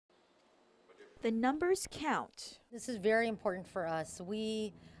The numbers count. This is very important for us.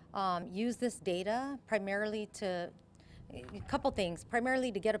 We use this data primarily to a couple things.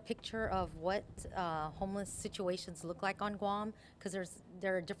 Primarily to get a picture of what homeless situations look like on Guam, because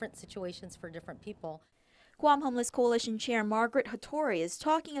there are different situations for different people. Guam Homeless Coalition Chair Margaret Hattori is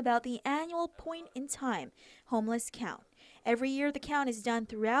talking about the annual point-in-time homeless count. Every year, the count is done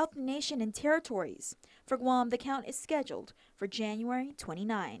throughout the nation and territories. For Guam, the count is scheduled for January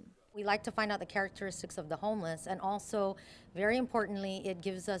 29. We like to find out the characteristics of the homeless, and also, very importantly, it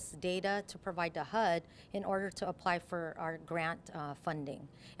gives us data to provide to HUD in order to apply for our grant funding.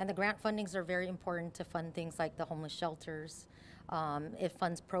 And the grant fundings are very important to fund things like the homeless shelters. It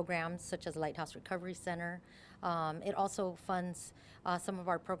funds programs such as Lighthouse Recovery Center. It also funds some of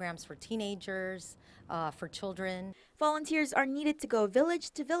our programs for teenagers, for children. Volunteers are needed to go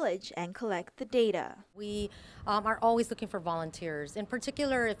village to village and collect the data. We are always looking for volunteers. In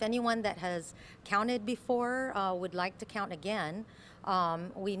particular, if anyone that has counted before would like to count again,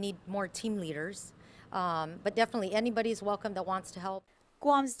 we need more team leaders. But definitely anybody's welcome that wants to help.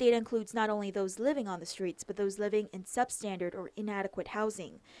 Guam's data includes not only those living on the streets, but those living in substandard or inadequate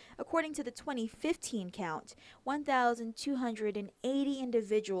housing. According to the 2015 count, 1,280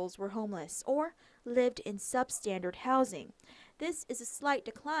 individuals were homeless or lived in substandard housing. This is a slight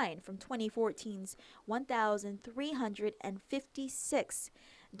decline from 2014's 1,356.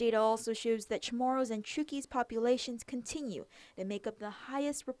 Data also shows that Chamorros and Chuukese populations continue to make up the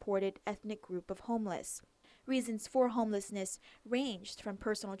highest reported ethnic group of homeless. Reasons for homelessness ranged from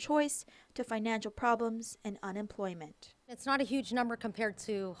personal choice to financial problems and unemployment. It's not a huge number compared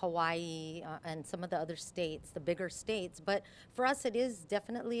to Hawaii and some of the other states, the bigger states, but for us it is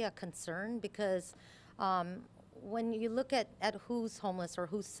definitely a concern because when you look at who's homeless or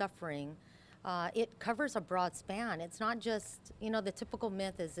who's suffering, it covers a broad span. It's not just, the typical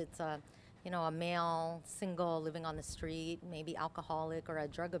myth is it's a male, single, living on the street, maybe alcoholic or a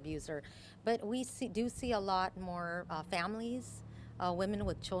drug abuser. But we do see a lot more families, women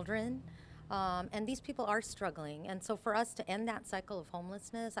with children, and these people are struggling. And so for us to end that cycle of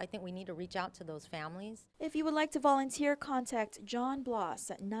homelessness, I think we need to reach out to those families. If you would like to volunteer, contact John Bloss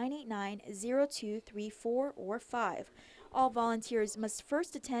at 989-0234 or 5. All volunteers must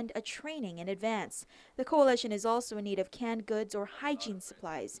first attend a training in advance. The coalition is also in need of canned goods or hygiene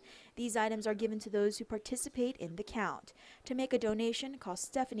supplies. These items are given to those who participate in the count. To make a donation, call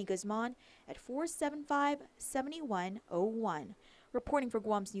Stephanie Guzman at 475-7101. Reporting for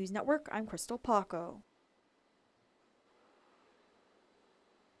Guam's News Network, I'm Crystal Paco.